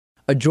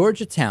A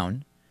Georgia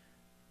town,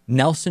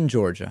 Nelson,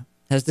 Georgia,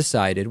 has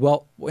decided,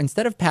 well,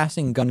 instead of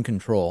passing gun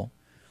control,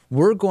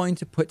 we're going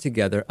to put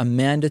together a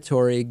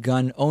mandatory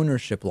gun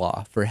ownership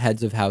law for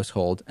heads of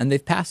household, and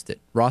they've passed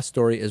it. Ross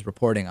Story is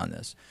reporting on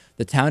this.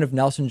 The town of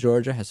Nelson,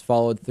 Georgia has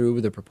followed through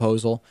with a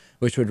proposal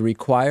which would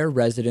require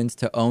residents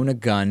to own a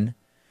gun,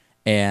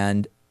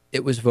 and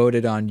it was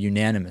voted on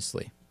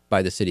unanimously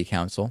by the city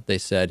council. They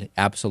said,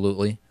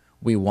 absolutely,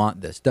 we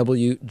want this.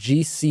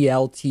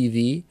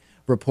 WGCL-TV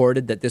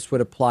reported that this would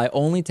apply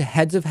only to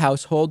heads of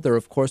household. There,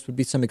 of course, would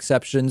be some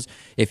exceptions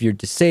if you're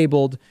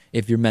disabled,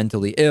 if you're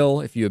mentally ill,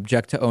 if you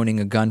object to owning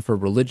a gun for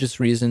religious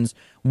reasons.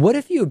 What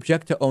if you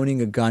object to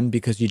owning a gun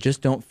because you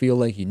just don't feel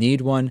like you need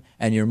one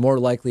and you're more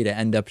likely to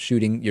end up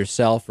shooting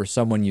yourself or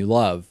someone you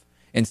love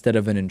instead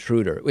of an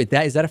intruder?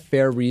 Is that a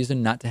fair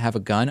reason not to have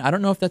a gun? I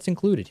don't know if that's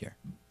included here.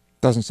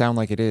 Doesn't sound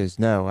like it is,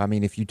 no. I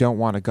mean, if you don't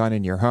want a gun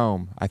in your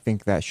home, I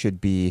think that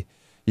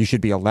you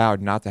should be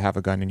allowed not to have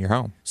a gun in your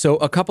home. So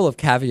a couple of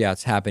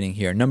caveats happening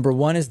here. Number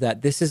one is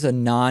that this is a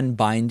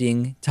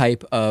non-binding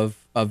type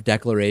of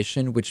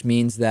declaration, which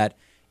means that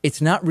it's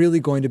not really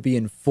going to be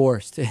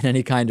enforced in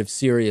any kind of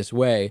serious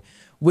way,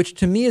 which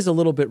to me is a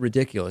little bit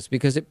ridiculous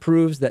because it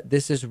proves that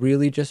this is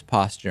really just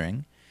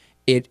posturing.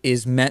 It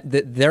is meant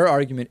that their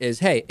argument is,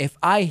 hey, if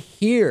I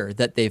hear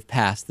that they've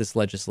passed this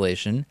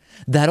legislation,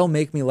 that'll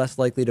make me less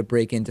likely to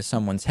break into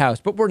someone's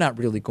house, but we're not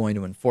really going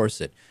to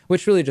enforce it,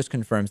 which really just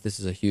confirms this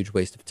is a huge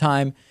waste of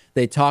time.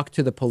 They talked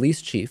to the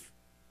police chief,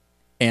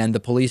 and the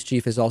police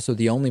chief is also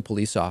the only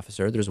police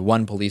officer. There's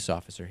one police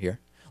officer here.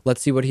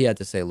 Let's see what he had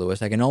to say,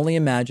 Lewis. I can only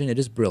imagine it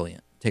is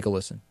brilliant. Take a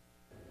listen.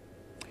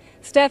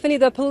 Stephanie,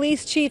 the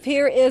police chief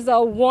here is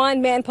a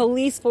one-man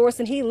police force,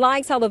 and he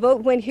likes how the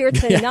vote went here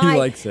tonight, yeah, he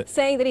likes it.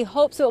 Saying that he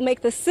hopes it will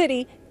make the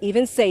city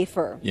even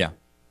safer. Yeah.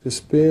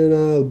 It's been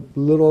a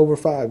little over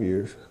 5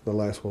 years, the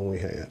last one we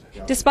had.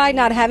 Despite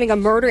not having a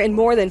murder in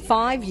more than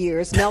 5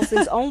 years,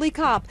 Nelson's only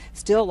cop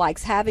still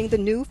likes having the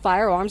new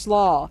firearms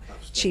law.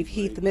 Chief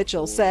Heath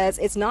Mitchell says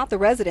it's not the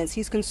residents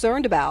he's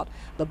concerned about.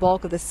 The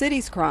bulk of the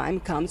city's crime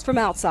comes from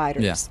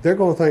outsiders. Yeah. They're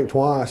going to think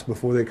twice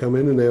before they come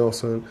into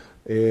Nelson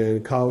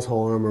and cause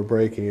harm or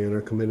break in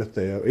or commit a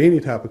theft, any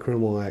type of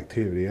criminal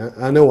activity.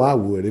 I know I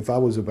would if I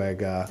was a bad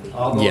guy.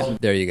 Yeah,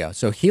 there you go.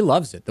 So he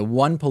loves it. The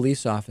one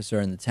police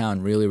officer in the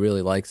town really,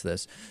 really likes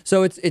this.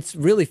 So it's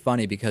really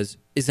funny because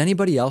is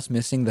anybody else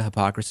missing the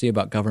hypocrisy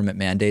about government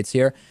mandates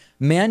here?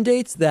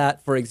 Mandates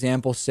that, for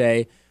example,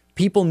 say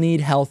people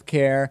need health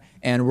care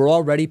and we're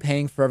already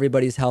paying for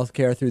everybody's health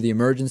care through the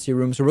emergency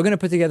room. So we're going to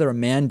put together a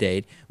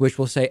mandate which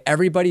will say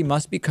everybody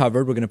must be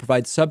covered. We're going to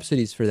provide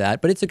subsidies for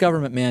that, but it's a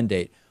government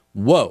mandate.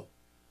 Whoa,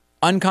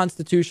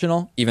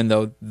 unconstitutional, even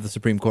though the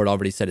Supreme Court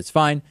already said it's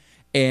fine.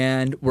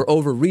 And we're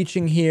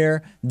overreaching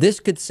here. This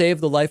could save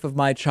the life of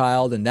my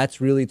child, and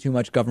that's really too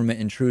much government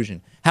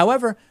intrusion.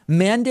 However,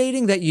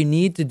 mandating that you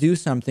need to do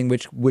something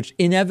which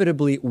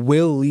inevitably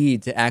will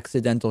lead to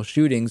accidental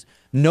shootings,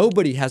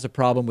 nobody has a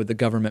problem with the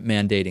government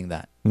mandating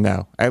that.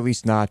 No, at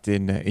least not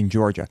in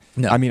Georgia.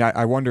 No. I mean,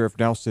 I wonder if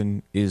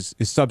Nelson is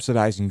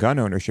subsidizing gun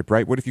ownership,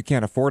 right? What if you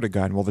can't afford a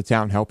gun? Will the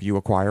town help you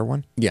acquire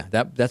one? Yeah,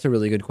 that's a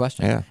really good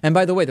question. Yeah. And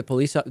by the way, the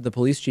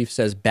police chief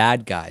says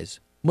bad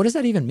guys. What does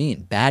that even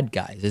mean? Bad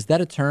guys. Is that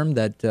a term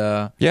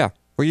that... Yeah.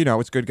 Well, you know,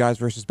 it's good guys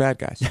versus bad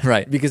guys.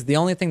 Right. Because the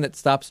only thing that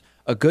stops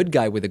a good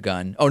guy with a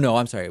gun... Oh, no,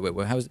 I'm sorry. Wait,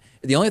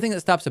 the only thing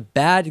that stops a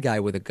bad guy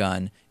with a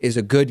gun is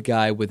a good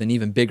guy with an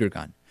even bigger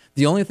gun.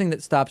 The only thing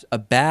that stops a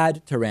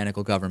bad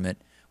tyrannical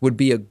government would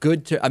be a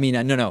good...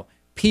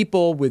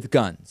 people with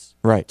guns.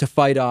 Right. To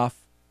fight off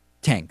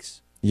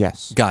tanks.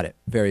 Yes. Got it.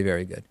 Very,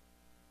 very good.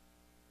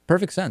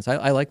 Perfect sense.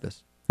 I like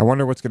this. I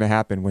wonder what's going to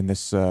happen when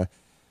this...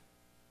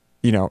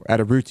 at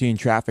a routine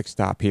traffic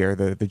stop here,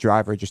 the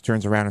driver just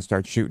turns around and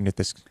starts shooting at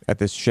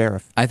this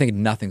sheriff. I think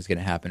nothing's going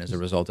to happen as a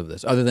result of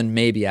this, other than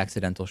maybe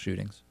accidental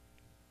shootings.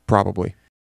 Probably.